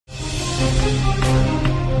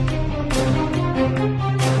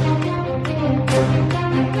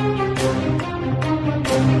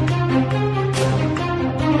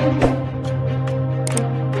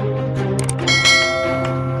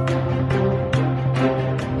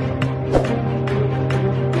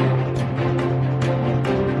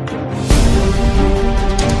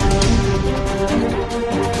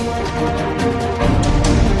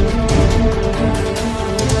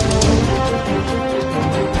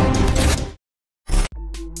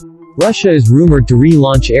Russia is rumored to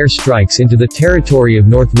relaunch airstrikes into the territory of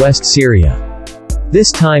Northwest Syria.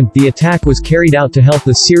 This time, the attack was carried out to help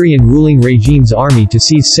the Syrian ruling regime's army to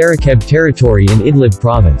seize Saraqeb territory in Idlib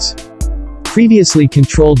province. Previously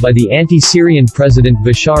controlled by the anti-Syrian President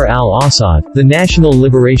Bashar al-Assad, the National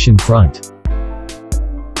Liberation Front.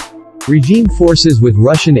 Regime forces with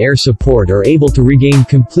Russian air support are able to regain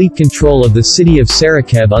complete control of the city of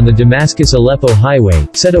Saraqeb on the Damascus-Aleppo highway,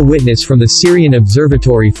 said a witness from the Syrian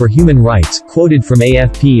Observatory for Human Rights, quoted from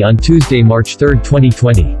AFP on Tuesday, March 3,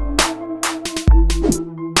 2020.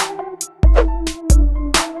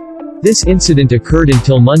 This incident occurred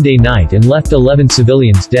until Monday night and left 11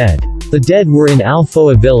 civilians dead. The dead were in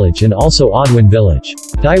Al-Foa village and also Adwan village.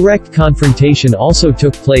 Direct confrontation also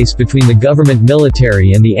took place between the government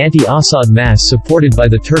military and the anti-Assad mass supported by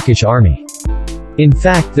the Turkish army. In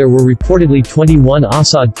fact, there were reportedly 21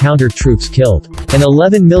 Assad counter-troops killed, and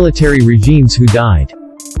 11 military regimes who died.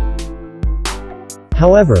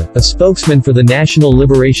 However, a spokesman for the National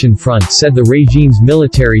Liberation Front said the regime's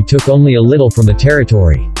military took only a little from the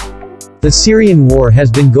territory. The Syrian War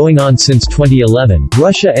has been going on since 2011.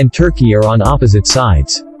 Russia and Turkey are on opposite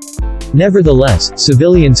sides. Nevertheless,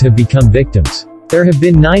 civilians have become victims. There have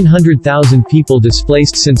been 900,000 people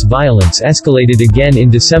displaced since violence escalated again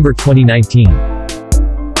in December 2019.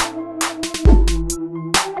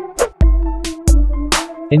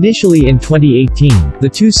 Initially in 2018,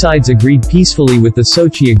 the two sides agreed peacefully with the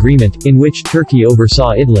Sochi Agreement, in which Turkey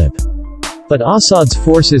oversaw Idlib. But Assad's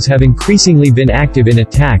forces have increasingly been active in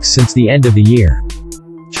attacks since the end of the year.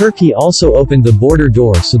 Turkey also opened the border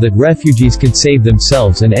door so that refugees could save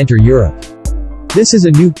themselves and enter Europe. This is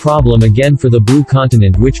a new problem again for the Blue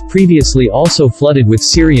Continent, which previously also flooded with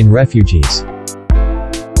Syrian refugees.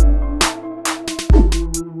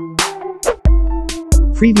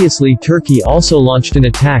 Previously, Turkey also launched an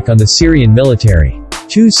attack on the Syrian military.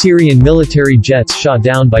 2 Syrian military jets shot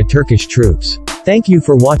down by Turkish troops. Thank you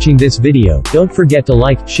for watching this video. Don't forget to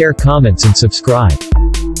like, share, comments and subscribe.